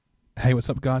Hey, what's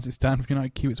up, guys? It's Dan from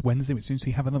United Q. It's Wednesday, which means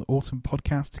we have another awesome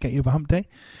podcast to get you over hump day.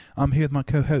 I'm here with my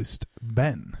co-host,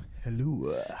 Ben.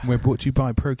 Hello. And we're brought to you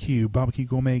by ProQ, Barbecue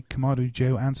Gourmet, Kamado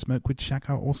Joe, and Smokewood Shack,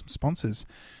 our awesome sponsors.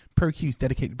 ProQ is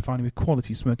dedicated to providing with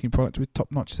quality smoking products with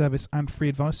top-notch service and free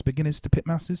advice to beginners to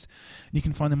pitmasters. You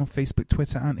can find them on Facebook,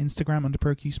 Twitter, and Instagram under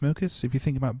ProQ Smokers. So if you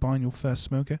think about buying your first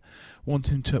smoker,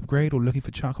 wanting to upgrade, or looking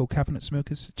for charcoal cabinet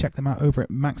smokers, check them out over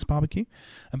at Max Barbecue.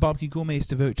 And Barbecue Gourmet is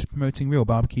devoted to promoting real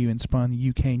barbecue, inspiring the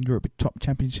UK and Europe with top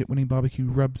championship-winning barbecue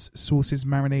rubs, sauces,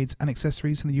 marinades, and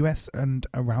accessories in the US and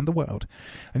around the world.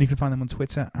 And you can find them on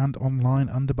Twitter and online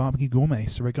under Barbecue Gourmet.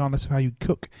 So regardless of how you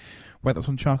cook, whether it's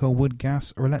on charcoal, wood,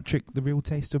 gas, or electric, the real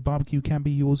taste of barbecue can be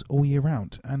yours all year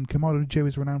round. And Kamado Joe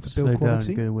is renowned for build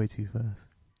quality. Slow down, going way too fast.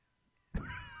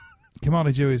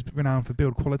 Kamado Joe is renowned for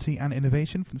build quality and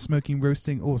innovation, from smoking,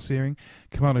 roasting, or searing.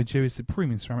 Kamado Joe is the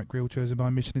premium ceramic grill chosen by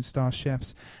Michelin star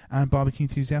chefs and barbecue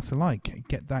enthusiasts alike.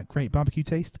 Get that great barbecue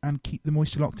taste and keep the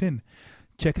moisture locked in.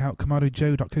 Check out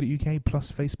kamadojoe.co.uk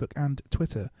plus Facebook and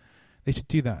Twitter. They should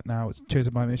do that now. It's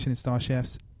chosen by Michelin star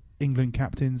chefs, England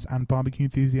captains, and barbecue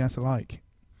enthusiasts alike.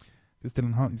 Because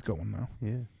Dylan Hartley's got one now.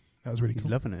 Yeah. That was really cool.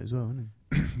 He's loving it as well, isn't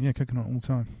he? Yeah, cooking on it all the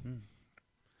time.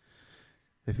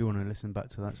 If you want to listen back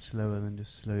to that slower, then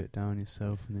just slow it down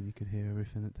yourself, and then you could hear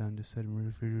everything that Dan just said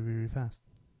really, really, really fast.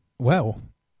 Well,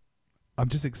 I'm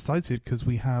just excited because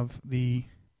we have the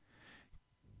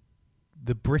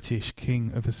British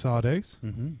king of asados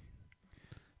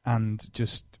and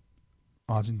just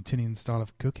Argentinian style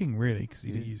of cooking, really, because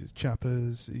he uses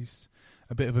chappers. He's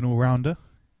a bit of an all-rounder.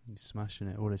 He's smashing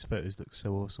it. All his photos look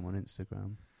so awesome on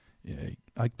Instagram. Yeah,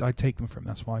 I take them from him,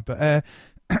 that's why. But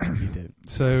You don't.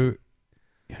 So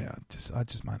yeah, I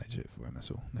just manage it for him. That's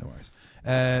all. No worries.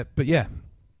 But yeah,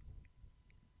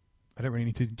 I don't really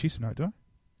need to introduce him now, do I?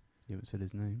 You haven't said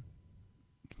his name.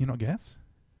 Can you not guess?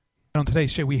 On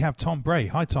today's show, we have Tom Bray.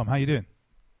 Hi, Tom. How you doing?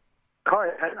 Hi,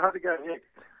 how's it going? Yeah.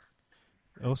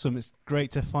 Awesome. It's great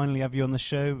to finally have you on the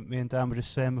show. Me and Dan were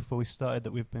just saying before we started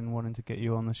that we've been wanting to get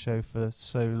you on the show for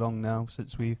so long now,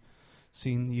 since we've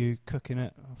seen you cooking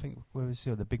it. I think, where was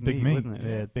the Big Meat, wasn't it?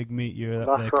 Yeah, Big Meat. You were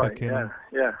up there cooking.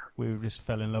 Yeah. We just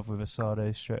fell in love with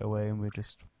asado straight away, and we're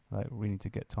just like, we need to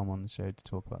get Tom on the show to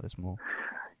talk about this more.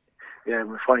 Yeah,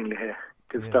 we're finally here.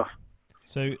 Good stuff.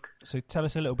 So tell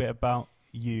us a little bit about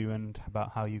you and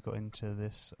about how you got into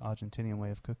this Argentinian way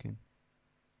of cooking.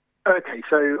 Okay,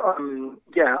 so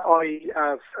I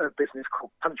have a business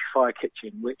called Country Fire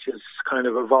Kitchen, which has kind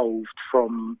of evolved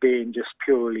from being just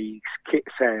purely kit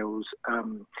sales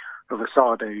of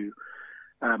asado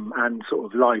and sort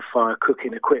of live fire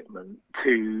cooking equipment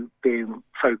to being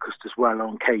focused as well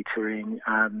on catering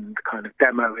and kind of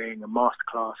demoing and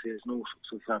masterclasses and all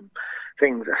sorts of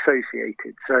things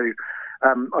associated. So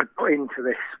I got into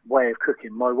this way of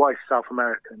cooking. My wife's South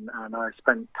American, and I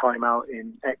spent time out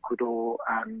in Ecuador,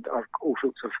 and I've got all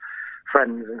sorts of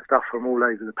friends and stuff from all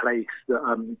over the place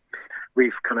that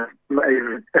we've kind of met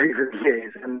over the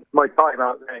years. And my time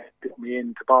out there got me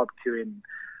into barbecuing.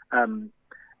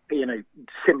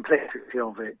 Simplicity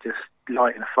of it, just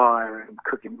lighting a fire and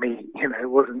cooking meat. It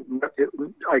wasn't.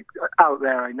 Out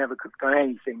there, I never cooked on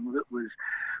anything that was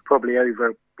probably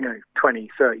over 20,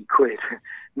 30 quid.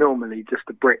 Normally, just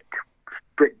a brick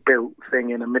built thing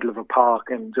in the middle of a park,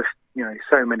 and just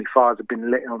so many fires have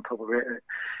been lit on top of it.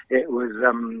 It was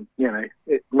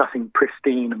nothing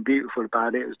pristine and beautiful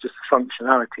about it. It was just the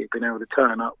functionality of being able to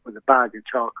turn up with a bag of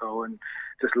charcoal and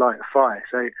just light a fire.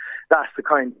 So that's the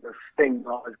kind of thing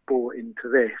that I've brought into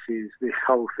this, is this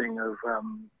whole thing of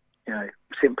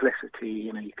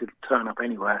simplicity. You could turn up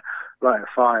anywhere, light a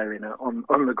fire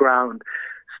on the ground,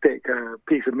 stick a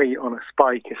piece of meat on a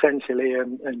spike essentially,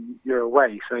 and you're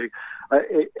away. So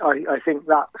I think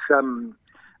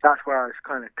that's where it's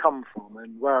kind of come from,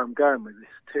 and where I'm going with this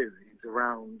too is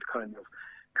around kind of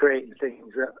creating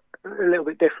things that are a little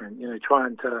bit different,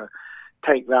 trying to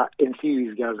take that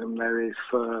enthusiasm there is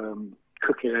for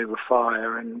cooking over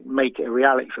fire and make it a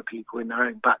reality for people in their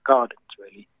own back gardens,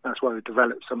 really. That's why we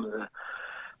developed some of the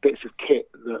bits of kit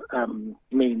that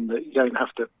mean that you don't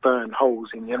have to burn holes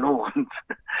in your lawns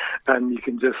and you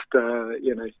can just, do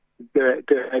it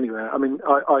anywhere. I mean,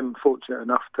 I'm fortunate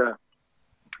enough to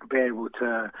be able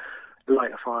to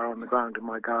light a fire on the ground in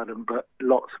my garden, but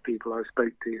lots of people I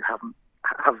spoke to have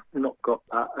not got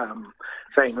that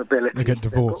same ability. They get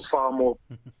divorced. They've got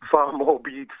far more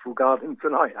beautiful gardens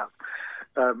than I have.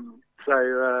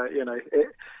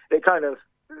 It kind of,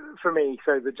 for me,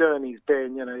 so the journey's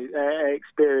been,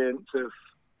 experience of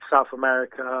South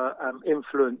America,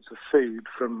 influence of food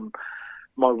from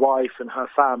my wife and her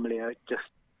family. Just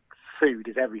food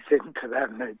is everything to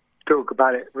them. talk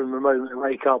about it from the moment they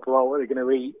wake up, about what they're going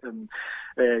to eat, and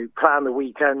plan the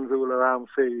weekends all around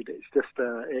food. It's just,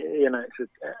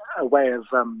 it's a way of...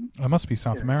 it must be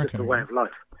South American. Just a way of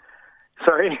life.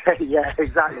 Sorry, yeah,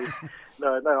 exactly.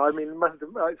 No, I mean,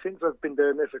 since I've been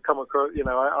doing this, I've come across,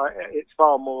 it's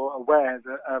far more aware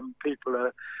that people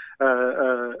are,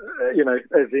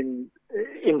 as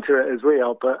into it as we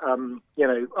are. But,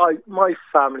 my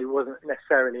family wasn't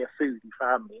necessarily a foodie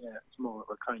family. It's more of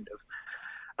a kind of,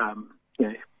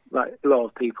 like a lot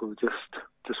of people, just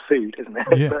food, isn't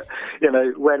it? Yeah. But,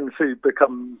 when food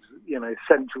becomes,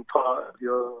 central part of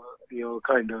your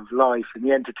kind of life and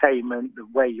the entertainment, the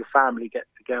way your family gets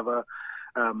together,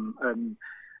 and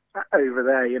over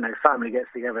there, family gets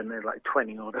together and there's like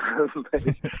 20 odd of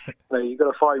them. You've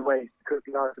got to find ways to cook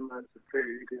large amounts of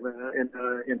food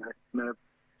in a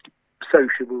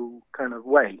sociable kind of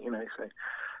way, so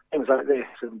things like this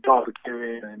and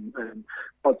barbecuing and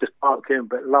not just barbecuing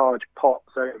but large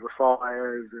pots over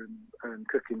fires and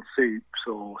cooking soups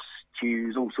or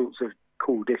stews, all sorts of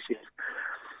cool dishes.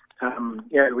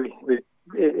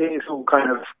 It's all kind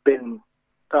of been.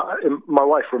 My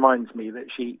wife reminds me that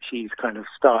she's kind of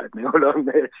started me all on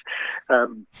this,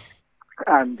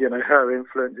 and her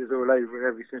influence is all over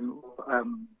everything.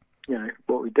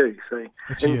 What we do. So,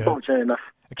 fortunately enough,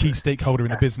 a key stakeholder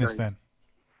in the business, then.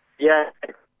 Yeah.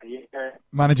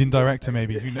 Managing director,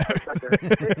 maybe. Who knows?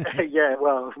 Yeah,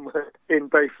 well, in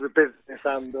both the business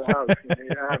and the house.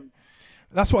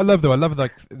 That's what I love, though. I love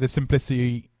the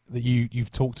simplicity that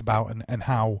you've talked about, and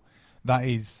how that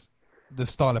is the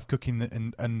style of cooking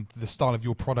and the style of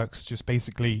your products. Just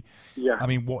basically, I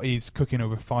mean, what is cooking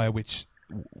over fire, which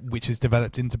has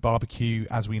developed into barbecue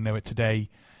as we know it today,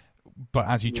 but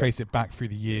as you trace it back through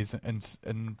the years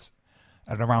and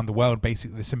around the world,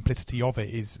 basically the simplicity of it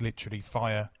is literally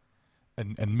fire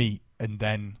and meat, and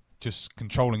then just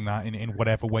controlling that in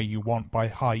whatever way you want, by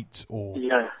height or...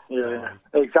 Yeah,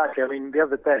 exactly. I mean, the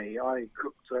other day I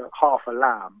cooked half a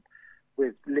lamb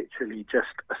with literally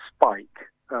just a spike,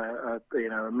 a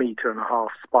metre and a half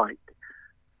spike,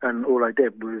 and all I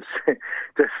did was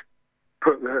just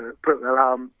put the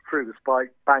lamb through the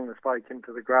spike, bang the spike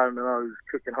into the ground, and I was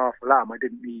cooking half a lamb. I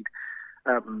didn't need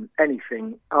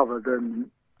anything other than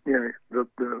the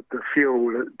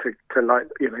fuel to light,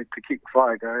 to keep the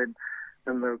fire going,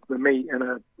 and the meat and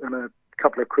a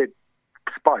couple of quid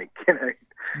spike,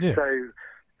 Yeah. So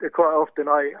quite often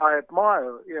I admire,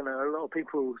 a lot of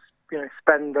people,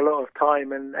 spend a lot of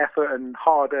time and effort and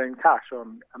hard-earned cash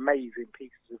on amazing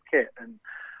pieces of kit, and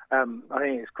I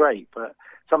think it's great, but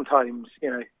sometimes,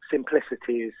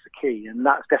 simplicity is the key, and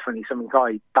that's definitely something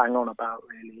I bang on about,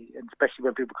 really, and especially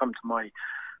when people come to my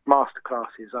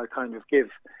masterclasses, I kind of give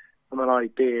them an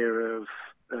idea of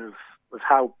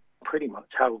how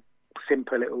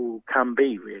simple it all can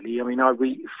be, really. I mean,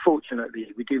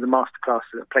 fortunately, we do the masterclass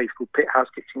at a place called Pit House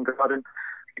Kitchen Garden,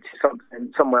 which is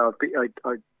somewhere I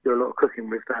do a lot of cooking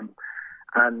with them.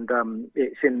 And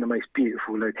it's in the most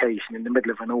beautiful location in the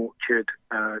middle of an orchard,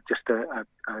 just a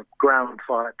ground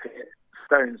fire pit,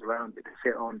 stones around it to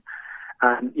sit on.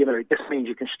 And, it just means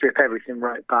you can strip everything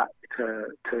right back to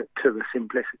the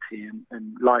simplicity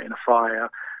and lighting a fire,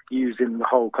 using the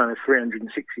whole kind of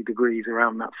 360 degrees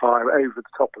around that fire, over the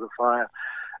top of the fire.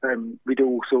 We do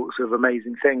all sorts of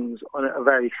amazing things on a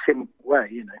very simple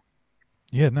way,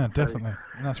 Yeah, no, definitely.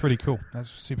 And that's really cool. That's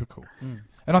super cool. Mm.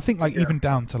 And I think, even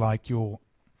down to, I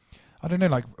don't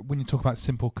know, when you talk about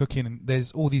simple cooking, and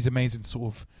there's all these amazing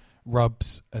sort of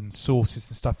rubs and sauces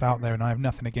and stuff out there, and I have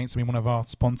nothing against them. I mean, one of our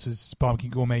sponsors, Barbecue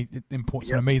Gourmet, imports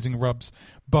some amazing rubs.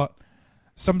 But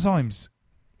sometimes,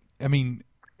 I mean,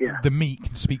 the meat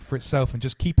can speak for itself, and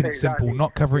just keeping it simple,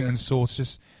 not covering it in sauce,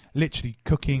 just literally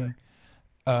cooking,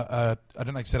 I don't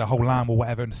know, like I said, a whole lamb or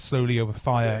whatever, and slowly over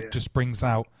fire, just brings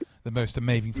out the most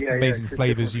amazing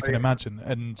flavours you can imagine.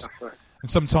 And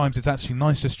sometimes it's actually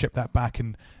nice to strip that back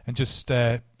and just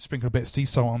sprinkle a bit of sea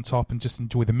salt on top and just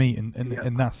enjoy the meat,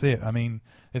 and that's it. I mean,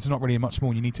 there's not really much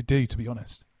more you need to do, to be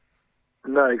honest.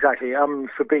 No, exactly.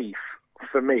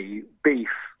 For me, beef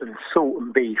and salt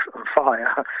and beef and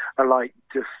fire are like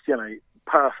just,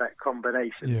 perfect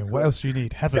combinations. Yeah, what else do you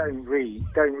need? Heaven.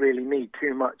 Don't really need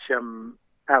too much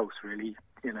else, really.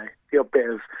 The odd bit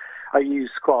of... I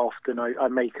use quite often, I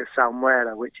make a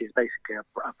salmuera, which is basically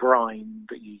a brine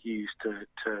that you use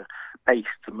to baste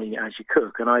the meat as you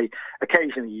cook. And I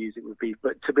occasionally use it with beef,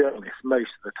 but to be honest,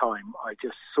 most of the time I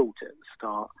just salt it at the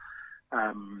start,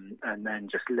 and then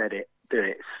just let it do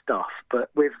its stuff. But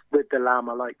with the lamb,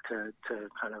 I like to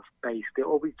kind of baste it.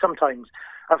 Or sometimes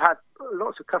I've had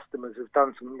lots of customers who've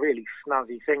done some really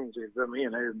snazzy things with them,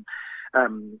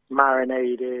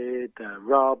 marinated,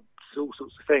 rubs, all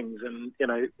sorts of things, and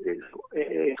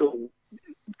it's all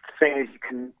things you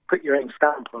can put your own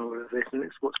stamp on all of this, and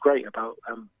it's what's great about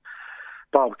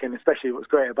Barbican, especially what's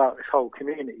great about this whole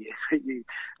community is that you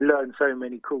learn so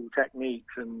many cool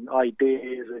techniques and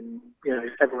ideas, and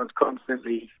everyone's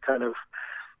constantly kind of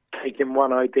taking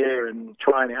one idea and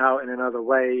trying it out in another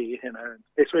way.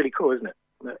 It's really cool, isn't it?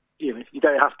 That, you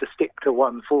don't have to stick to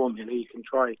one formula. You can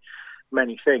try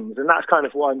many things, and that's kind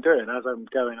of what I'm doing as I'm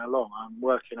going along. I'm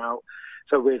working out.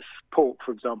 So with pork,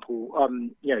 for example,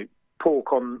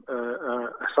 pork on a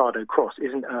asado cross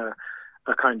isn't a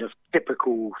kind of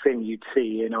typical thing you'd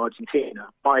see in Argentina.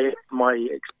 My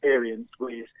experience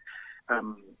with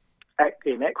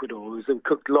in Ecuador was we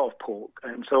cooked a lot of pork,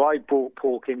 and so I brought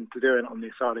pork into doing it on the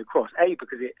asado cross.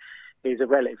 Because it is a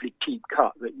relatively cheap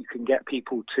cut that you can get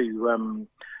people to.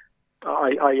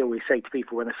 I always say to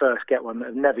people when they first get one that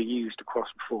have never used a cross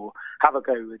before, have a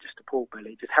go with just a pork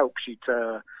belly. It just helps you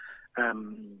to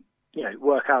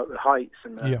work out the heights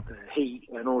and the heat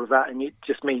and all of that, and it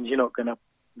just means you're not going to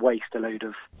waste a load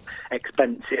of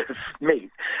expensive meat.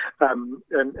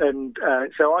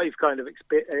 So I've kind of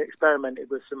experimented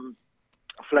with some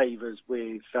flavours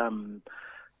with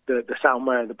the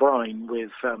salmuera, the brine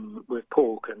with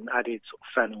pork, and added sort of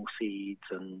fennel seeds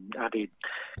and added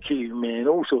cumin,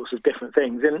 all sorts of different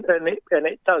things, and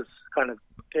it does kind of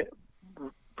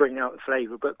bring out the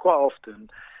flavour. But quite often,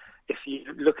 if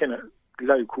you're looking at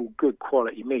local good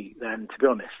quality meat, then to be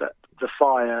honest, that the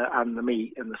fire and the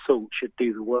meat and the salt should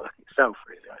do the work itself,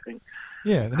 really, I think.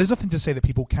 Yeah, there's nothing to say that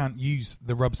people can't use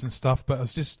the rubs and stuff, but I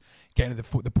was just getting to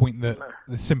the point that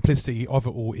the simplicity of it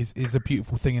all is a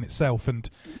beautiful thing in itself. And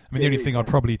I mean, the only thing I'd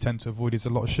probably tend to avoid is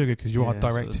a lot of sugar, because you are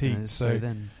direct heat. So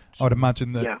I would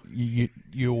imagine that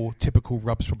your typical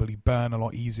rubs probably burn a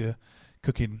lot easier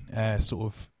cooking sort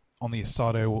of on the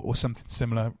asado or something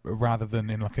similar, rather than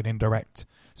in like an indirect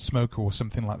smoker or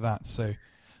something like that. So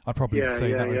I'd probably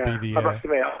say that would be the. I must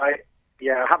admit, I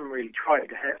haven't really tried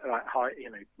to hit like high,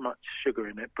 much sugar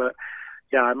in it, but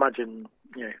I imagine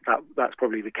that's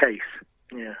probably the case.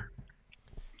 Yeah.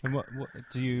 And what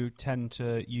do you tend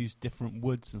to use different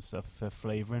woods and stuff for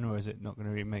flavouring, or is it not going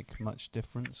to really make much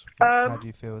difference? How do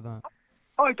you feel with that?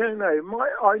 I don't know.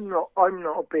 I'm not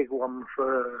a big one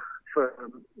for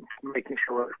making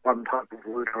sure it's one type of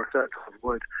wood or a certain type of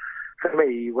wood. For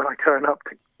me,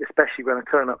 especially when I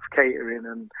turn up for catering,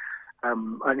 and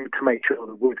I need to make sure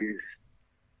the wood is,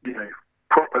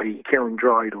 properly kiln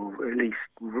dried, or at least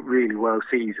really well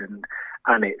seasoned,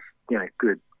 and it's,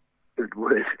 good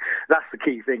wood. That's the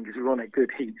key thing, because we want a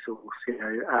good heat source,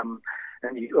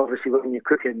 and you, obviously when you're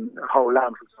cooking a whole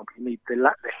lamb, for example, you need the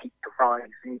heat to rise,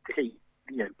 you need the heat,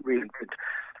 really good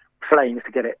flames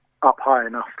to get it up high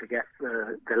enough to get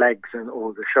the legs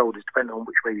or the shoulders, depending on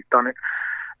which way you've done it.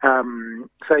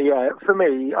 For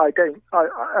me, I don't.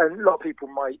 A lot of people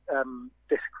might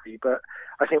disagree, but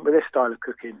I think with this style of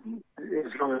cooking,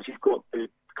 as long as you've got the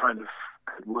kind of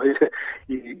good wood,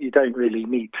 you don't really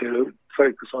need to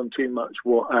focus on too much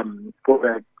what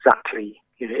exactly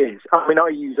it is. I mean, I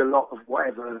use a lot of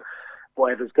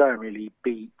whatever's going, really,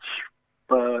 beech,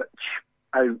 birch,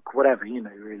 oak, whatever,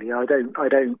 really. I don't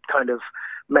kind of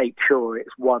make sure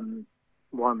it's one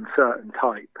certain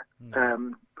type.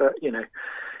 But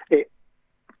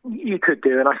you could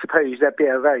do, and I suppose there'd be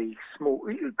a very small,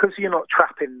 because you're not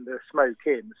trapping the smoke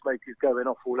in. The smoke is going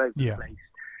off all over the place.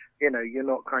 You're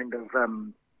not kind of.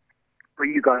 Well,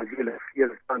 you guys, you'll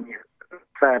have done a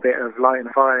fair bit of lighting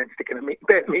a fire and sticking a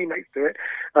bit of meat next to it.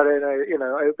 I don't know.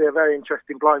 It would be a very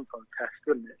interesting blindfold test,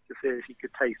 wouldn't it, to see if you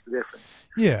could taste the difference.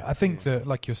 Yeah, I think that,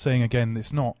 like you're saying again,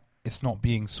 it's not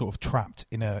being sort of trapped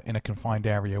in a confined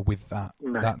area with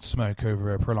that smoke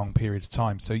over a prolonged period of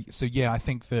time. So yeah, I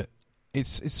think that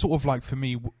it's sort of like, for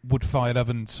me, wood-fired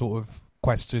oven sort of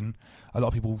question. A lot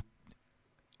of people,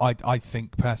 I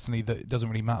think personally, that it doesn't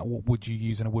really matter what wood you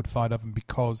use in a wood-fired oven,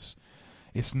 because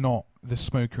it's not the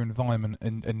smoker environment,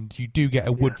 and you do get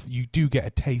you do get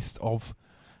a taste of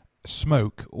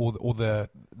smoke or the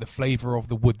flavour of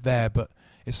the wood there, but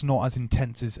it's not as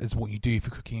intense as what you do if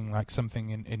you're cooking like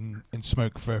something in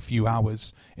smoke for a few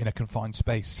hours in a confined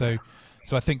space.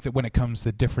 So I think that when it comes to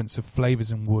the difference of flavours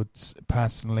in woods,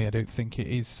 personally, I don't think it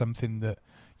is something that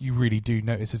you really do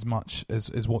notice as much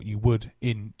as what you would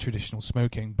in traditional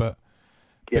smoking. But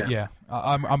yeah,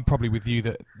 I'm probably with you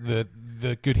that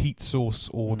the good heat source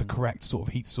or the correct sort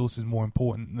of heat source is more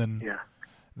important than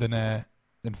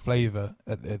flavour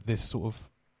in this sort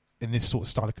of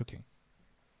style of cooking.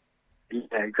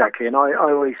 Yeah, exactly. And I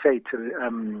always say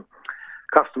to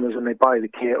customers when they buy the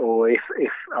kit, or if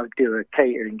I do a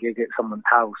catering gig at someone's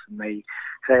house and they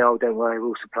say, "Oh, don't worry,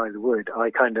 we'll supply the wood,"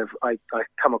 I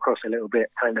come across a little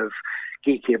bit kind of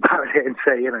geeky about it and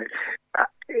say,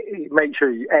 make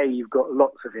sure you've got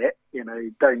lots of it.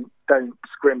 Don't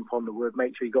scrimp on the wood.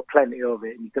 Make sure you've got plenty of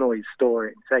it, and you can always store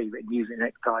it and save it and use it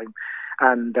next time.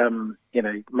 And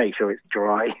make sure it's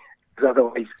dry, because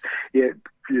otherwise you're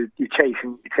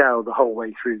chasing your tail the whole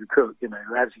way through the cook.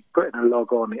 As you're putting a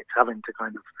log on, it's having to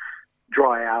kind of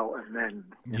dry out, and then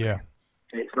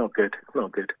it's not good. It's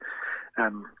not good.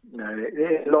 A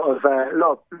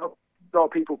lot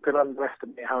of people can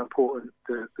underestimate how important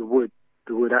the wood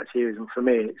actually is, and for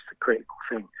me, it's the critical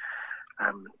thing.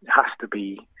 It has to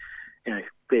be, it's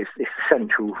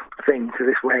essential thing to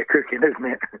this way of cooking, isn't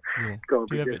it? Yeah.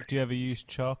 Do you ever use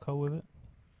charcoal with it?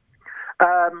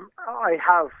 I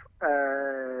have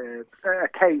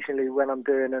occasionally when I'm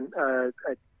doing a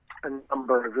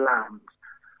number of lambs.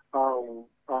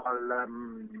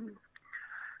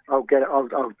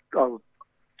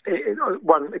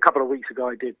 A couple of weeks ago,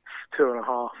 I did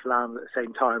 2.5 lambs at the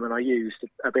same time, and I used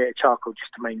a bit of charcoal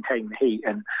just to maintain the heat.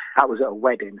 And that was at a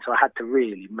wedding, so I had to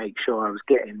really make sure I was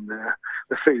getting the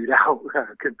food out.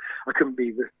 I couldn't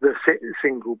be the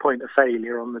single point of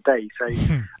failure on the day. So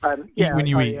eat when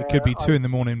you eat. It could be 2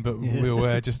 a.m, but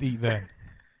we'll just eat then.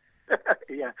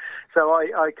 Yeah. So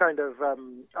I kind of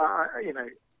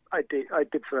I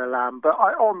did for a lamb, but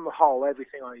on the whole,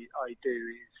 everything I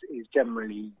do is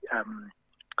generally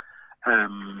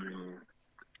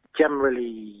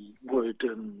wood,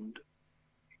 and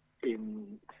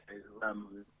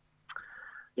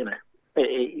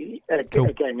cool.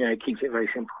 Again, it keeps it very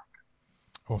simple.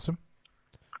 Awesome.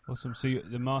 So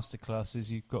the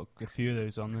masterclasses, you've got a few of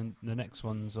those on, and the next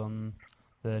one's on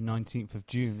the 19th of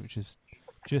June, which is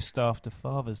just after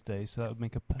Father's Day, so that would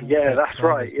make a perfect that's Father's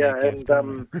right. Day gift,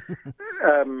 and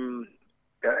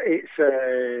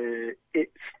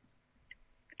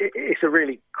it's a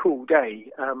really cool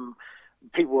day.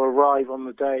 People arrive on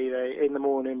the day. In the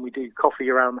morning, we do coffee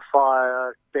around the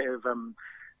fire, a bit of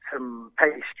some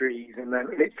pastries, and then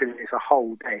literally it's a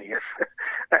whole day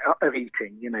of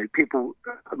eating. People.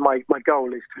 My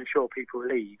goal is to ensure people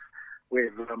leave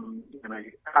with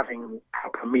having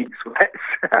proper meat sweats.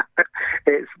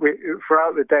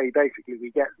 Throughout the day, basically,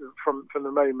 we get from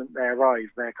the moment they arrive,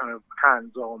 they're kind of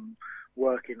hands-on,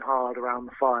 working hard around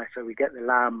the fire. So we get the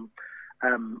lamb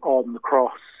on the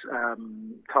cross,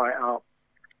 tie it up,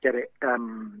 get it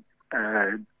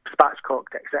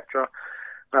spatchcocked, etc.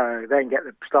 Then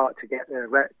start to get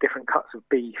the different cuts of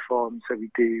beef on. So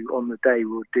on the day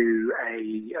we'll do a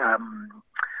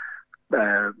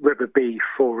ribber beef,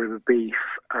 4 ribber beef,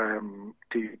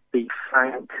 do beef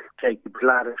flank, Jacob's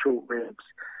ladder, short ribs.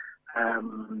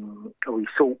 We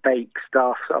salt bake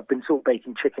stuff. So I've been salt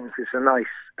baking chickens. It's a nice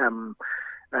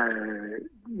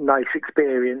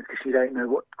experience, because you don't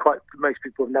know most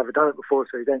people have never done it before,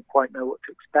 so they don't quite know what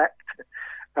to expect.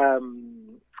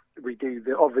 We do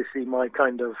obviously my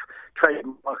kind of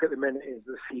trademark at the minute is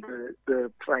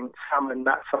the planked salmon.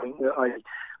 That's something that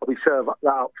we serve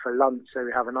that up for lunch, so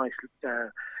we have a nice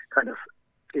kind of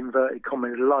inverted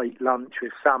commas light lunch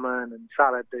with salmon and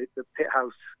salad. The pit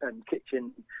house and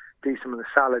kitchen do some of the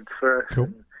salads for us. Cool.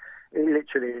 And it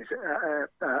literally is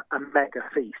a mega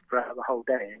feast throughout the whole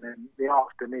day, and then the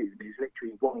afternoon is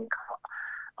literally one cut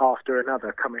after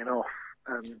another coming off,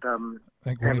 and I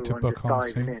think we need to book on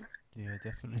soon. In. Yeah,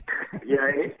 definitely.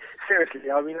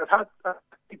 Seriously. I mean, I've had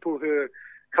people who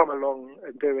come along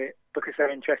and do it because they're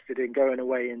interested in going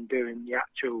away and doing the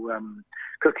actual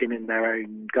cooking in their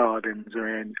own gardens or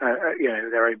in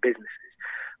their own businesses.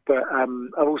 But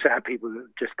I've also had people that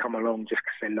just come along just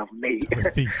because they love meat,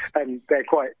 and they're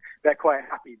quite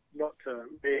happy not to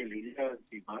really learn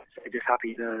too much. They're just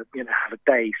happy to have a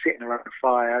day sitting around a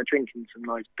fire, drinking some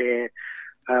nice beer,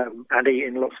 and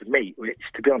eating lots of meat. Which,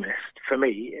 to be honest, for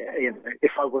me,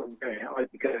 if I wasn't doing it,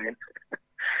 I'd be going.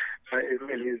 So it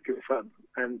really is good fun,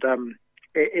 and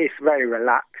it's very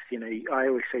relaxed. I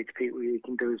always say to people, you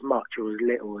can do as much or as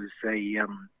little as they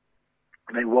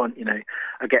want.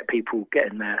 I get people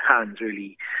getting their hands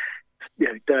really,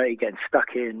 dirty, getting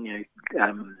stuck in.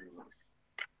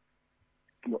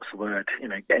 What's the word?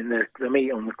 Getting the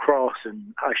meat on the cross,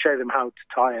 and I show them how to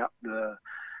tie up the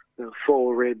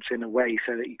fore ribs in a way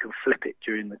so that you can flip it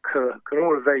during the cook, and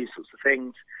all of those sorts of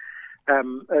things.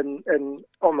 And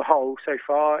on the whole, so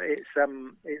far, it's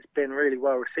been really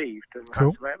well received, and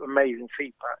cool. Had some amazing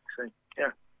feedback. So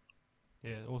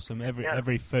yeah, awesome.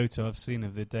 Every photo I've seen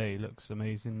of the day looks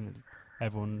amazing.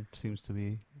 Everyone seems to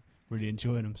be really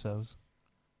enjoying themselves.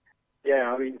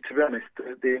 Yeah, I mean, to be honest,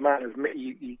 the amount of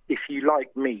meat, if you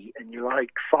like meat and you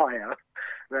like fire,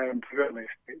 then to be honest,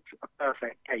 it's a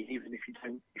perfect day. Even if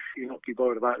you're not too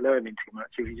bothered about learning too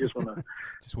much, if you just want to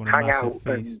hang out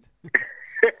feast.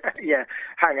 and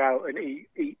hang out and eat.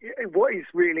 What is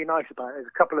really nice about it, there's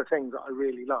a couple of things that I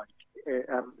really like.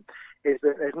 Is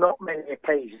that there's not many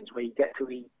occasions where you get to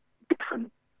eat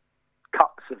different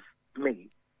cuts of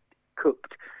meat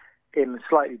cooked in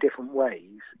slightly different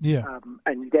ways. Yeah.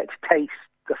 And you get to taste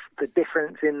the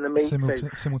difference in the meat.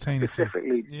 Simultaneously.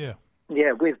 Specifically,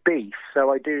 yeah, with beef.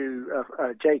 So I do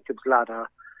a Jacob's ladder,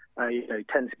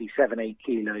 tends to be 7-8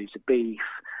 kilos of beef.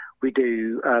 We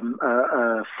do a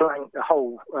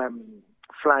whole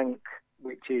flank,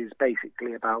 which is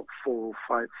basically about 3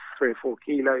 or 4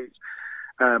 kilos.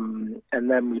 And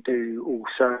then we do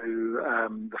also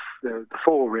the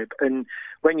forerib. And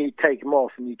when you take them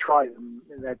off and you try them,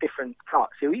 they're different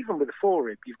cuts. So even with the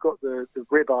forerib, you've got the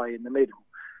ribeye in the middle,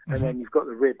 and then you've got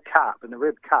the rib cap. And the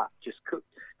rib cap just cooked,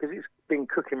 because it's been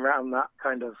cooking around that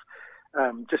kind of,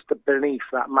 just beneath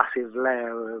that massive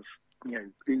layer of,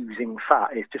 oozing fat.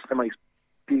 It's just the most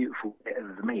beautiful bit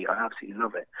of the meat. I absolutely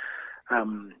love it.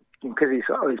 Because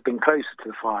it's been closer to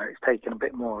the fire, it's taken a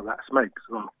bit more of that smoke as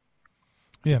well.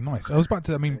 Yeah, nice. I was about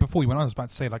to, before you went on, I was about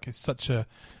to say, like, it's such a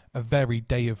varied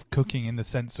day of cooking in the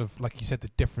sense of, like you said,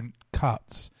 the different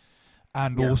cuts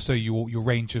and also your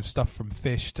range of stuff from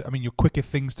fish to, your quicker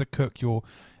things to cook,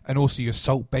 and also your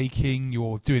salt baking,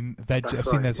 you're doing veg. I've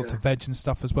seen there's lots of veg and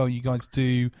stuff as well you guys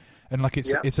do. And, like,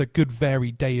 it's a good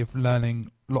varied day of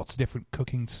learning lots of different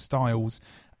cooking styles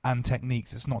and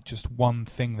techniques. It's not just one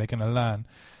thing they're going to learn.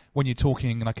 When you're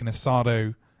talking, like, an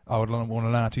asado, I would want to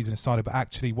learn how to use an asado, but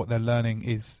actually what they're learning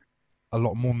is a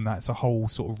lot more than that. It's a whole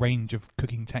sort of range of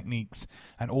cooking techniques,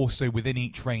 and also within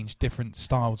each range, different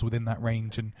styles within that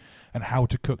range, and how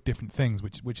to cook different things,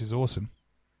 which is awesome.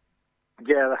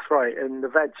 Yeah, that's right. And the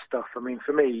veg stuff, for me,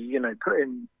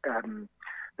 putting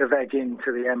the veg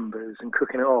into the embers and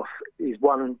cooking it off is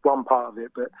one part of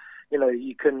it, but,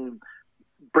 you can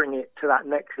bring it to that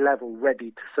next level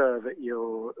ready to serve at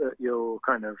your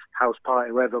kind of house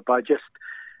party or whatever by just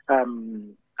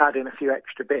adding a few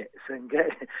extra bits and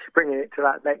bringing it to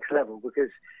that next level,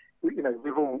 because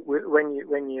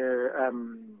when you're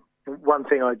one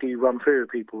thing I do run through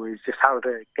with people is just how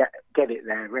to get it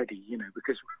there ready,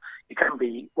 because you can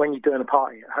be, when you're doing a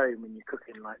party at home and you're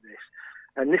cooking like this,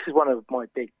 and this is one of my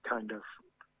big kind of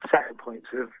selling points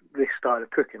of this style of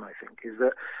cooking, I think, is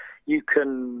that you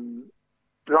can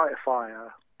light a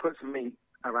fire, put some meat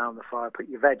around the fire, put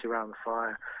your veg around the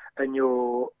fire, and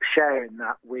you're sharing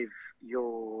that with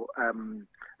your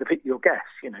guests.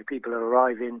 People are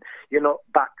arriving. You're not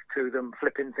back to them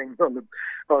flipping things on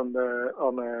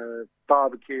a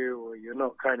barbecue, or you're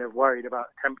not kind of worried about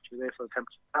temperature this or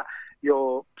temperature that.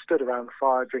 You're stood around the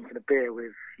fire drinking a beer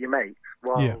with your mates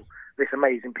while this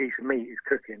amazing piece of meat is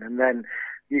cooking, and then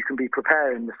you can be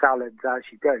preparing the salads as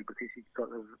you go, because you've got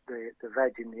the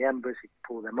veg in the embers. You can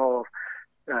pull them off,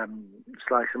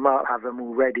 slice them up, have them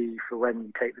all ready for when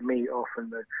you take the meat off,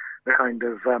 and the kind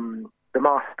of the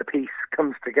masterpiece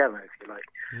comes together, if you like.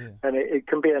 Yeah. And it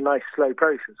can be a nice slow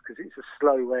process, because it's a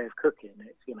slow way of cooking.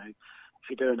 It's if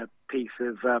you're doing a piece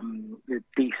of a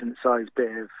decent sized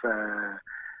bit of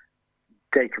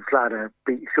Jacob's ladder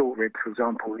short ribs, for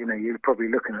example, you're probably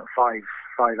looking at 5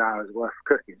 hours worth of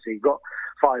cooking. So you've got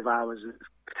 5 hours of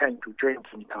potential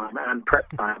drinking time and prep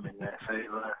time in there. So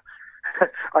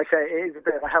I say it is a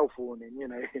bit of a health warning.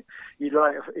 You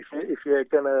light if you're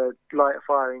going to light a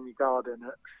fire in your garden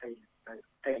at say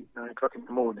 8-9 o'clock in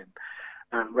the morning,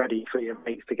 ready for your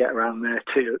mates to get around there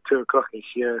 2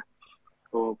 o'clockish,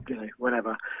 or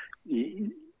whenever.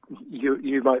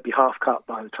 You might be half cut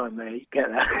by the time they get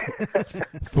there.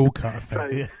 Full cut, I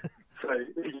think. So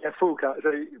full cut.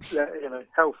 So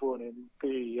health warning: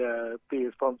 be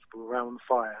responsible around the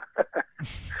fire,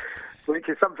 which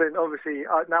is something. Obviously,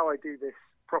 now I do this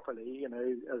properly.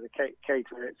 As a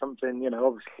caterer, it's something.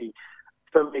 Obviously,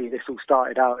 for me, this all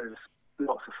started out as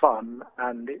lots of fun,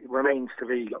 and it remains to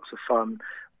be lots of fun.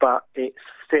 But it's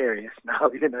serious now,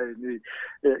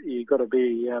 you got to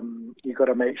be, you got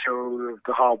to make sure all of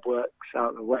the hard work's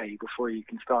out of the way before you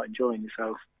can start enjoying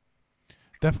yourself.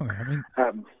 Definitely.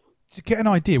 To get an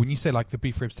idea, when you say like the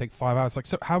beef ribs take 5 hours, like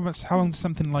so, how long does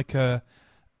something like a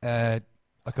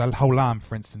whole lamb,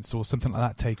 for instance, or something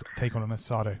like that take on an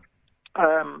asado?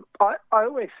 I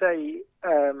always say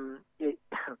it's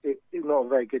not a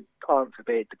very good answer,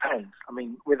 but it depends.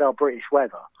 With our British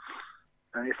weather.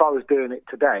 And if I was doing it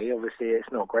today, obviously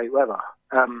it's not great weather.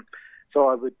 So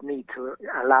I would need to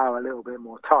allow a little bit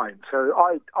more time. So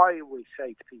I always say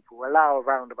to people, allow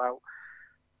around about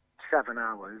 7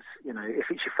 hours. If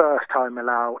it's your first time,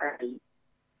 allow 8.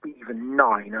 even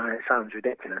 9. I know it sounds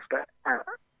ridiculous, but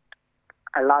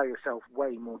allow yourself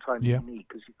way more time than you need,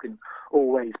 because you can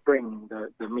always bring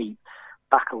the meat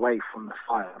back away from the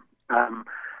fire.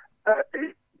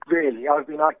 Really, I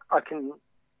can,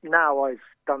 now I've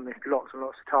done this lots and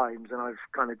lots of times, and I've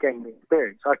kind of gained the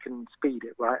experience. I can speed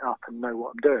it right up and know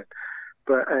what I'm doing,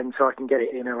 and so I can get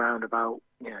it in around about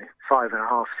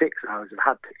 5.5, 6 hours. I've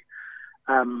had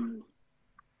to,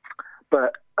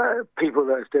 but people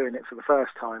that are doing it for the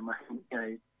first time, I think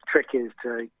trick is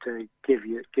to give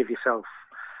yourself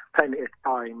plenty of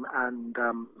time and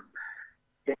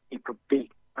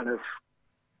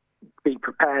be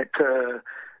prepared to.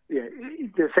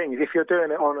 The thing is, if you're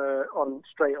doing it on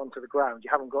straight onto the ground,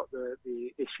 you haven't got the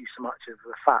issue so much of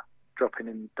the fat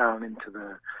dropping down into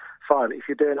the fire. But if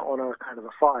you're doing it on a kind of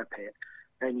a fire pit,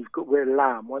 then you've got, with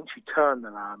lamb, once you turn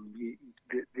the lamb,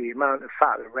 the amount of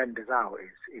fat that renders out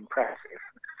is impressive.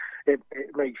 It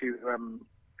makes you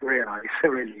realise,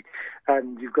 really,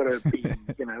 and you've got to be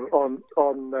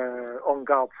on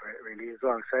guard for it, really, as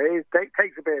well. So it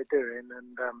takes a bit of doing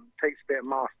and takes a bit of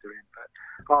mastering, but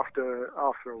after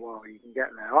a while you can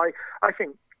get there. I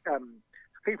think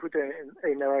people doing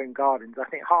it in their own gardens, I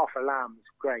think half a lamb is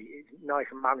great. It's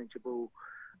nice and manageable.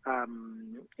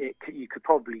 You could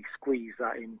probably squeeze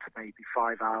that into maybe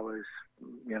 5 hours,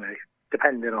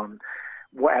 depending on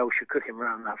what else you're cooking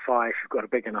around that fire, if you've got a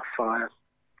big enough fire.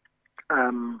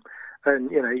 And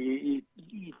you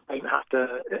don't have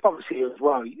to. Obviously, as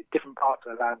well, different parts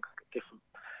of the land cook at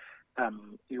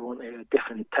different. You want it at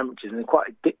different temperatures, and it's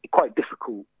quite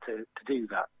difficult to do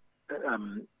that,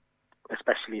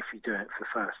 especially if you do it for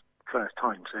the first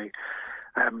time. So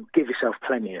give yourself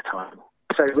plenty of time.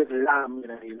 So with lamb,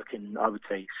 you're looking, I would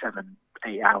say,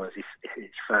 7-8 hours if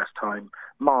it's first time.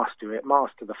 Master it,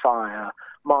 master the fire,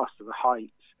 master the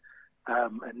heights.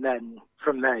 And then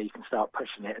from there you can start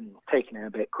pushing it and taking it a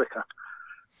bit quicker.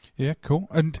 Yeah, cool.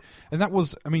 And that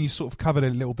was, you sort of covered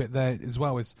it a little bit there as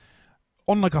well, is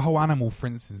on like a whole animal, for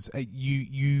instance,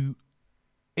 you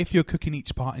if you're cooking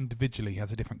each part individually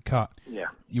as a different cut,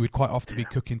 you would quite often be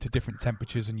cooking to different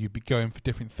temperatures, and you'd be going for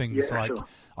different things. Sure.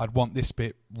 I'd want this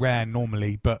bit rare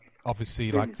normally, but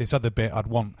obviously like this other bit I'd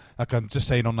want, like I'm just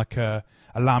saying on like a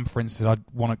lamb, for instance, I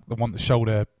want the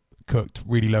shoulder cooked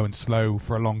really low and slow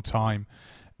for a long time,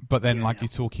 but then you're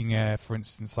talking for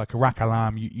instance like a rack of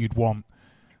lamb, you'd want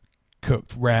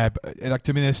cooked rare. But,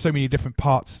 there's so many different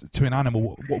parts to an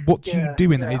animal. What do you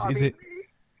do in that? Is it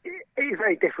is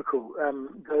very difficult.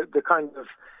 The kind of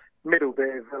middle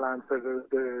bit of the lamb, so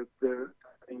the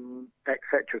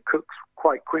etc., cooks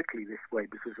quite quickly this way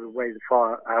because of the way the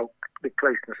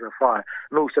closeness of the fire,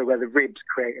 and also where the ribs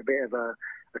create a bit of a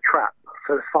trap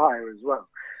for the fire as well.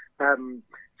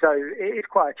 So it is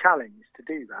quite a challenge to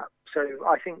do that. So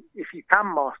I think if you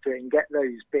can master it and get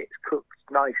those bits cooked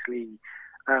nicely,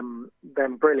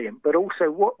 then brilliant. But also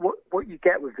what you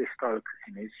get with this style of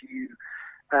cooking is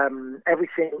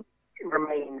everything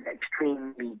remains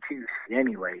extremely juicy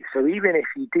anyway. So even if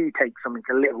you do take something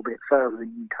a little bit further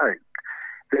than you'd hoped,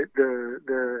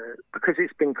 because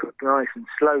it's been cooked nice and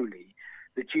slowly,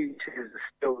 the juices are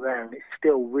still there and it's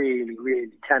still really,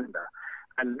 really tender,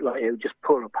 and it'll just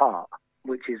pull apart,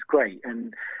 which is great.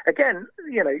 And again,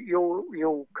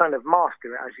 you'll kind of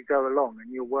master it as you go along,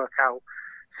 and you'll work out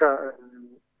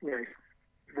certain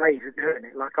ways of doing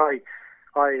it. Like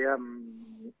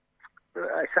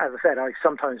as I said, I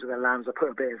sometimes with the lambs I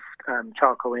put a bit of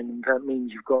charcoal in, and that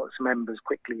means you've got some embers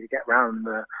quickly to get around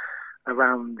the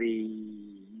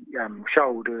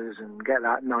shoulders and get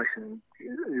that nice and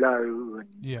low.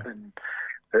 And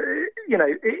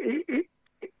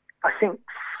I think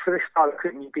for this style of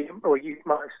cooking, you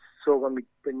might have saw when we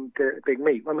did big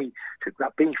meat, when we took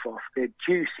that beef off, the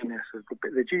juiciness of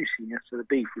the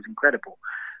beef was incredible,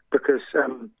 because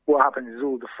what happens is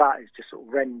all the fat is just sort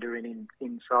of rendering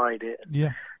inside it,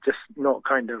 just not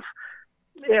kind of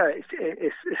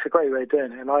it's a great way of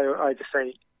doing it. And I just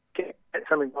say get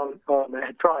something on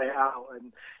there, try it out,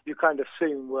 and you kind of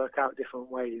soon work out different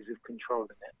ways of controlling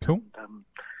it. Cool.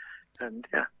 And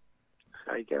that's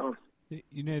how you get on.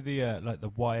 You know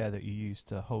the wire that you use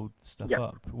to hold stuff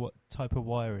up. What type of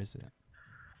wire is it?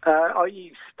 I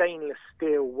use stainless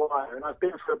steel wire, and I've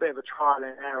been through a bit of a trial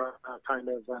and error kind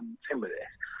of thing with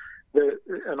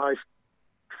this.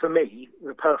 For me,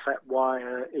 the perfect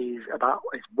wire is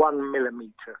it's 1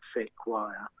 millimeter thick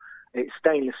wire. It's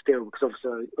stainless steel because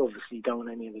obviously you don't want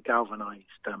any of the galvanized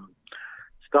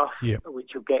stuff,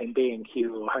 which you'll get in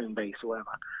B&Q or Homebase or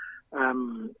whatever.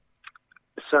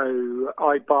 So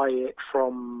I buy it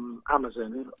from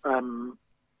Amazon,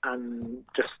 and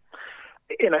just,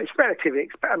 it's relatively,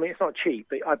 it's not cheap,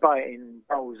 but I buy it in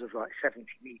rolls of 70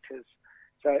 meters.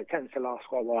 So it tends to last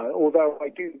quite a while, although I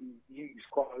do use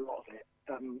quite a lot of it,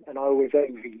 and I always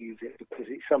overuse it because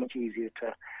it's so much easier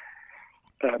to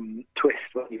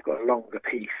twist when you've got a longer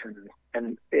piece,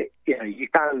 and it, you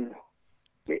can.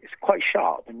 It's quite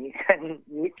sharp, and you can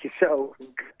nick yourself and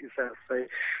cut yourself. So it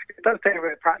does take a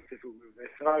bit of practice all of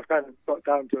this, and I've kind of got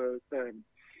down to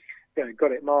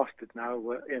got it mastered now.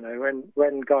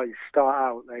 When guys start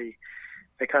out, they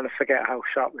kind of forget how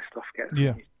sharp this stuff gets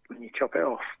when you chop it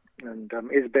off, and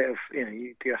it's a bit of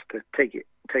you do have to take it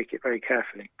very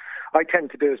carefully. I tend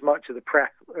to do as much of the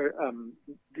prep,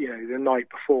 the night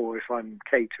before if I'm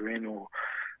catering, or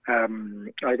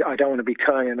I don't want to be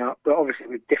turning up. But obviously,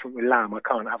 with lamb, I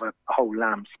can't have a whole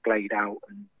lamb splayed out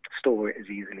and store it as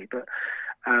easily. But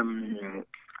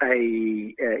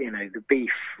the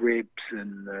beef ribs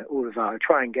and all of that, I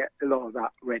try and get a lot of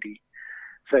that ready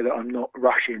so that I'm not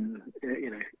rushing.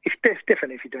 It's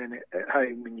different if you're doing it at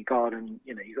home in your garden.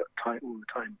 You've got time all the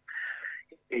time.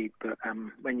 But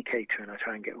when you're catering, I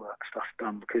try and get all that stuff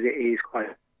done because it is quite.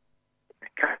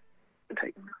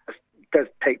 It does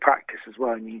take practice as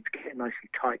well, and you need to get it nicely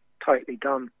tightly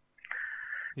done.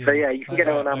 Yeah. So you can get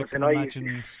it on Amazon. I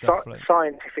use like...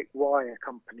 Scientific Wire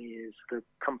Company is the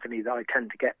company that I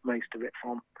tend to get most of it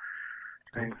from.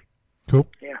 Cool.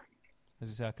 Yeah. As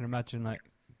I say, I can imagine like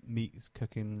meat is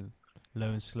cooking low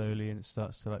and slowly, and it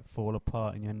starts to like fall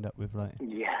apart, and you end up with like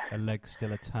a leg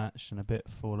still attached and a bit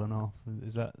fallen off.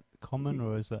 Is that common,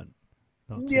 or is that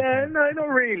not too common? No, not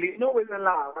really. Not with the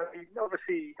lamb. I mean,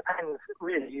 obviously, it depends.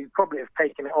 Really, you probably have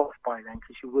taken it off by then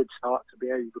because you would start to be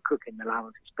overcooking the lamb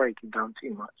if it's breaking down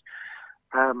too much.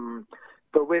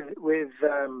 But with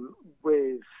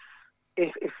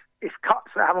if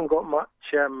cuts that haven't got much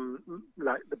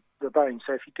like the bone,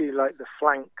 so if you do like the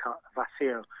flank cut,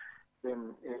 vacío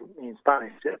in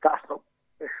Spanish, that's not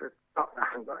if a cut that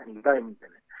hasn't got any bones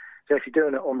in it. So if you're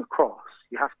doing it on the cross,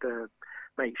 you have to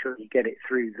make sure you get it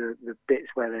through the bits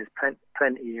where there's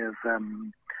plenty of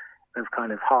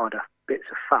kind of harder bits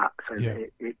of fat, so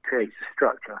that it creates a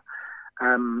structure.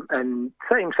 And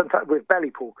same sometimes with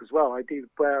belly pork as well. I do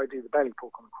the belly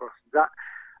pork on the cross. That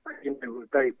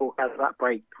with belly pork, as that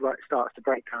starts to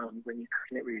break down when you're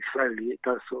cooking it really slowly, it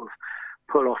does sort of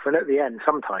pull off. And at the end,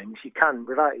 sometimes you can,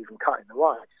 without even cutting the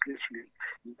wire, just literally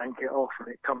yank it off, and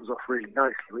it comes off really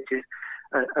nicely, which is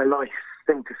a nice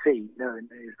thing to see. And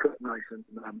it's cooked nice and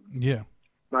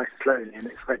nice and slowly, and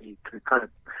it's ready to kind of.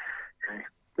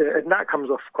 And that comes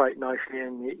off quite nicely,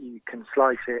 and you can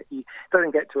slice it. It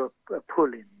doesn't get to a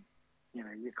pull-in,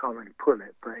 you can't really pull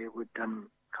it, but it would come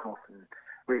off in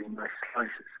really nice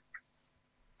slices.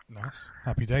 Nice.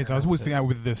 Happy days. I was always thinking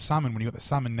with the salmon, when you got the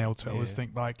salmon nailed to it, I always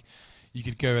think like you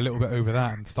could go a little bit over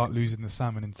that and start losing the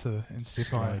salmon into the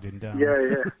fire. Down.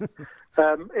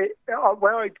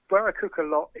 Where I cook a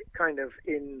lot, kind of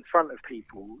in front of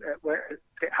people, where at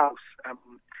Pit House,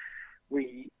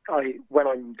 when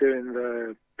I'm doing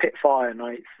the pit fire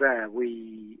nights there,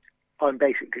 I'm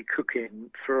basically cooking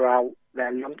throughout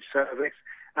their lunch service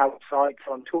outside,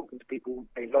 so I'm talking to people all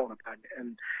day long about it,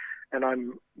 and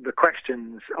the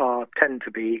questions tend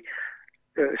to be,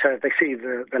 so if they see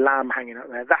the lamb hanging up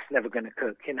there, that's never going to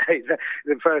cook.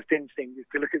 The first instinct is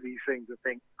to look at these things and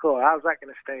think, cool, how's that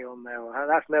going to stay on there? Or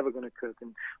that's never going to cook.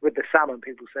 And with the salmon,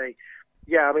 people say,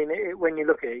 yeah, I mean, when you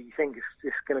look at it, you think it's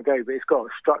just going to go, but it's got a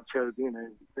structure,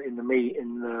 in the meat,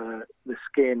 in the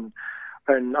skin.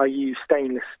 And I use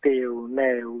stainless steel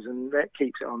nails, and that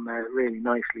keeps it on there really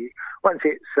nicely. Once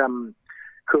it's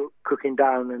cooking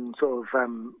down and sort of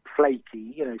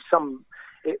flaky,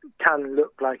 it can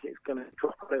look like it's going to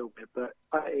drop a little bit, but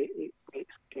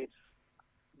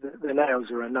the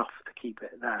nails are enough to keep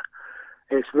it there.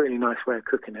 It's a really nice way of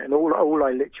cooking it, and all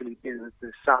I literally do with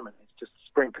the salmon is just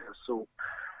sprinkle of salt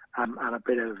and a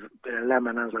bit of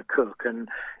lemon as I cook. And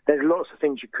there's lots of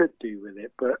things you could do with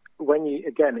it, but it's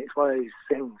one of those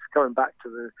things. Going back to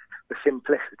the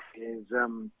simplicity is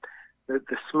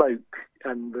the smoke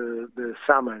and the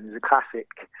salmon is a classic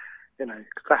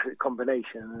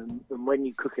combination. And when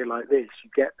you cook it like this, you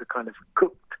get the kind of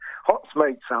cooked hot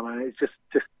smoked salmon. It's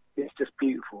just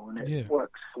beautiful, and it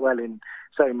works well in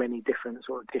so many different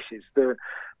sort of dishes. The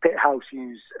Pit House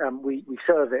we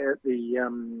serve it at the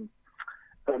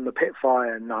on the pit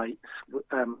fire nights.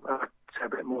 I'll say a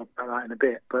bit more about that in a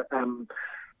bit, but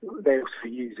they also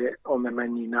use it on the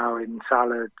menu now in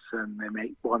salads, and they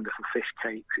make wonderful fish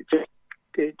cakes.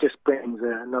 It just brings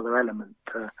another element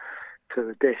to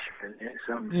the dish.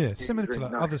 It's, similar to really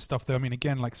like nice. other stuff though. I mean,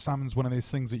 again, like salmon's one of those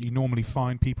things that you normally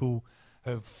find people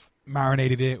have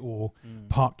marinated it or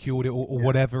park cured it or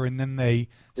whatever, and then they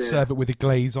serve it with a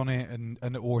glaze on it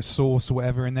and or a sauce or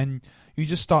whatever, and then you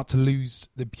just start to lose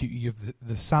the beauty of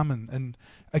the salmon. And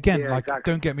again,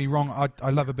 don't get me wrong, I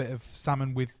love a bit of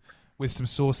salmon with some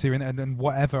sauce here and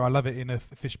whatever. I love it in a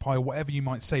fish pie or whatever you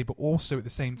might say, but also at the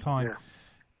same time,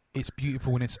 it's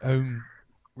beautiful in its own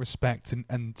respect,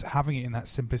 and having it in that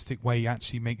simplistic way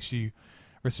actually makes you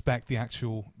respect the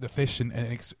fish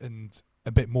and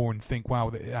a bit more, and think,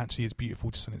 wow, that it actually is beautiful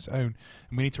just on its own.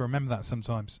 And we need to remember that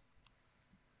sometimes.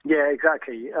 Yeah,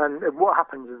 exactly. And what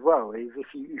happens as well is if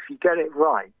you get it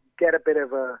right, you get a bit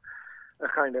of a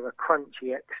kind of a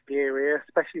crunchy exterior,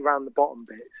 especially around the bottom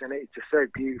bits, and it's just so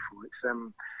beautiful. It's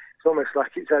almost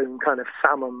like its own kind of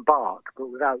salmon bark,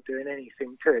 but without doing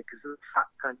anything to it, because the fat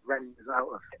kind of renders out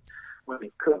of it when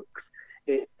it cooks.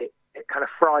 It kind of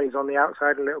fries on the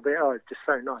outside a little bit. Oh, it's just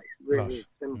so nice. It really is.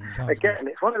 And again,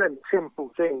 it's one of them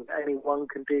simple things that anyone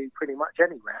can do pretty much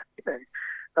anywhere.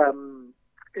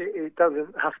 It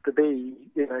doesn't have to be,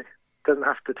 doesn't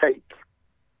have to take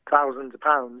thousands of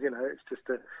pounds. It's just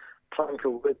a plank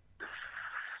of wood,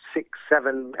 6,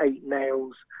 7, 8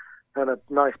 nails, and a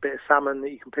nice bit of salmon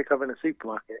that you can pick up in a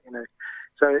supermarket.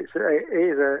 So it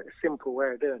is a simple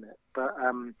way of doing it, but.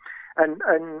 And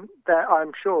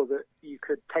I'm sure that you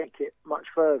could take it much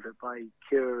further by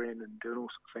curing and doing all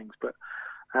sorts of things. But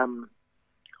as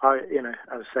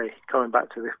I say, coming back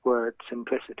to this word,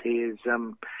 simplicity is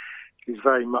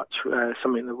very much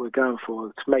something that we're going for,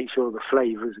 to make sure the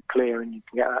flavours are clear and you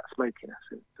can get that smokiness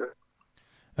into it.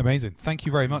 Amazing. Thank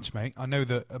you very much, mate. I know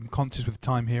that I'm conscious with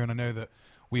time here, and I know that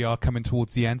we are coming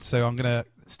towards the end, so I'm going to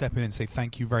step in and say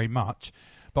thank you very much.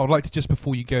 But I'd like to, just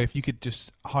before you go, if you could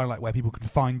just highlight where people can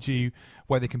find you,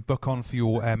 where they can book on for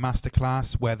your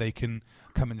masterclass, where they can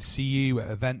come and see you at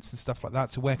events and stuff like that.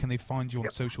 So where can they find you on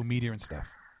social media and stuff?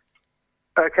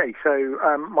 Okay, so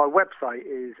my website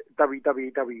is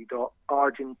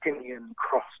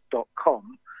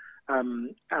www.argentiniancross.com,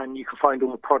 and you can find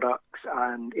all the products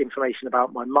and information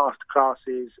about my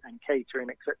masterclasses and catering,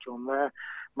 etc. on there.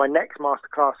 My next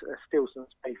masterclass, still some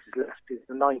spaces left, is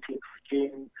the 19th of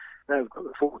June. Then I've got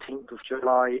the 14th of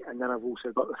July, and then I've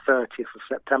also got the 30th of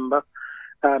September.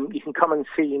 You can come and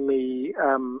see me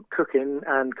cooking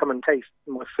and come and taste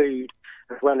my food,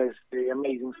 as well as the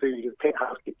amazing food of Pit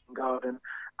House Kitchen Garden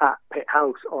at Pit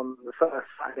House on the first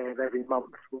Saturday of every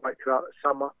month, right throughout the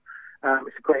summer.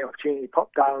 It's a great opportunity to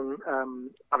pop down,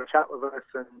 have a chat with us,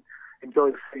 and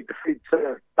enjoy the food. The food's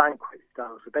served banquet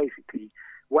style, so basically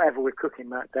whatever we're cooking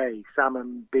that day,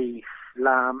 salmon, beef,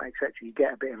 lamb, etc., you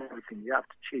get a bit of everything. You have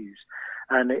to choose.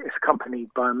 And it's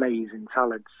accompanied by amazing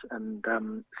salads and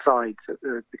sides that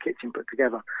the kitchen put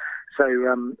together. So,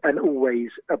 and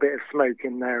always a bit of smoke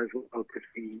in there as well, because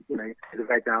we, do the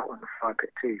veg out on the fire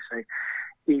pit too. So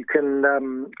you can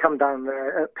come down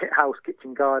there at Pit House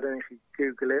Kitchen Garden if you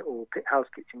Google it, or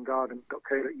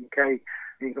pithouse.kitchengarden.co.uk, and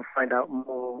you can find out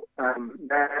more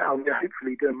there. I'm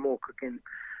hopefully doing more cooking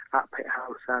at Pit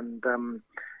House, and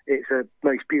it's a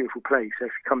most beautiful place. So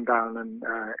if you come down, and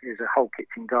there's a whole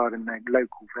kitchen garden there,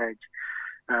 local veg,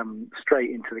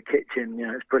 straight into the kitchen,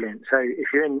 it's brilliant. So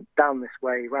if you're down this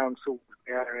way, around Salisbury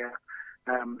area,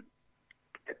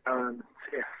 get down,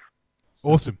 yeah.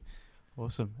 Awesome.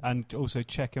 And also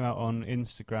check him out on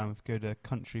Instagram. Go to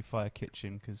Country Fire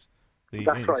Kitchen, because the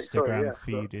That's Instagram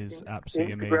feed is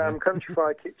absolutely amazing. Instagram, Country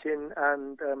Fire Kitchen,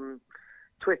 and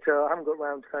Twitter. I haven't got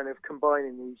around to kind of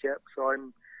combining these yet, so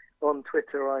I'm on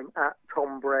Twitter. I'm at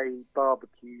Tom Bray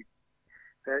Barbecue.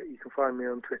 You can find me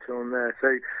on Twitter on there.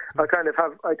 So I kind of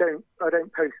have. I don't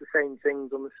post the same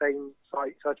things on the same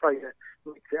site. So I try to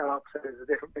mix it up so there's a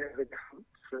different bit of a difference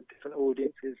for different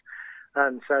audiences.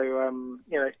 And so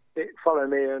follow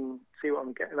me and see what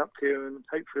I'm getting up to, and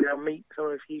hopefully I'll meet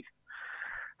some of you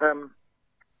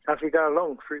as we go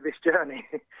along through this journey.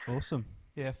 Awesome.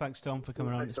 Yeah, thanks, Tom, for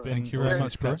coming on. It's been Thank you very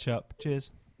much, catch up.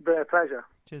 Cheers. Been a pleasure.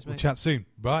 Cheers, mate. We'll chat soon.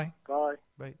 Bye. Bye.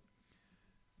 Bye.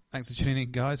 Thanks for tuning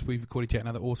in, guys. We've recorded yet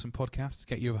another awesome podcast to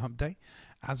get you over Hump Day.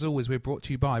 As always, we're brought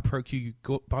to you by ProQ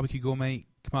Barbecue Gourmet,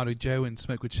 Kamado Joe, and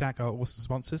Smokewood Shack, our awesome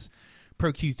sponsors.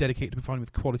 ProQ is dedicated to providing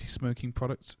with quality smoking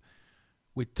products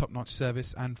with top-notch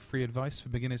service and free advice for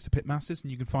beginners to pit masters, and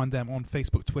you can find them on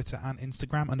Facebook, Twitter, and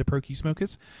Instagram under ProQ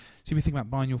Smokers. So if you think about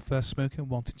buying your first smoker,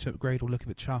 wanting to upgrade, or looking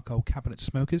at charcoal cabinet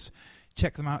smokers,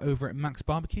 check them out over at Max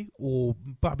Barbecue, or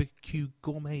Barbecue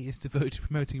Gourmet is devoted to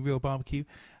promoting real barbecue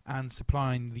and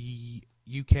supplying the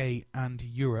UK and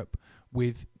Europe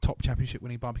with top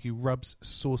championship-winning barbecue rubs,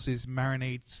 sauces,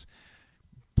 marinades,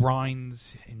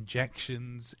 brines,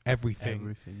 injections,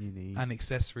 everything you need. and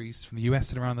accessories from the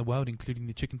US and around the world, including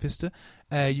the Chicken Fister.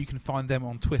 You can find them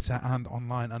on Twitter and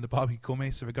online under Barbecue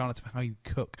Gourmet. So regardless of how you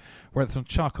cook, whether it's on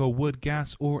charcoal, wood,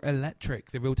 gas or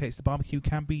electric, the real taste of barbecue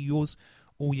can be yours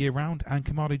all year round. And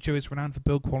Kamado Joe is renowned for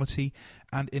build quality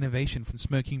and innovation. From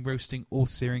smoking, roasting or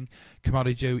searing,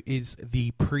 Kamado Joe is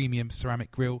the premium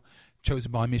ceramic grill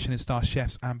chosen by Michelin star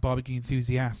chefs and barbecue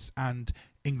enthusiasts and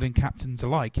England captains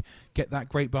alike. Get that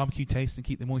great barbecue taste and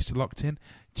keep the moisture locked in.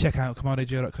 Check out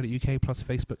kamadojoe.co.uk plus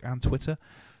Facebook and Twitter.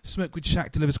 Smokewood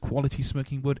Shack delivers quality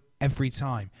smoking wood every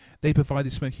time. They provide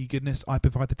the smoky goodness, I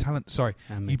provide the talent.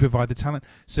 You provide the talent.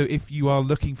 So if you are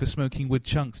looking for smoking wood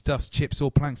chunks, dust, chips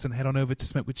or planks, then head on over to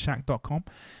smokewoodshack.com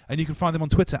and you can find them on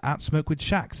Twitter at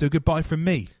smokewoodshack. So goodbye from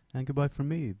me. And goodbye from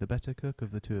me, the better cook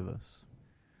of the two of us.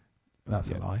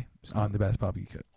 That's a lie. I'm the best barbecue cook.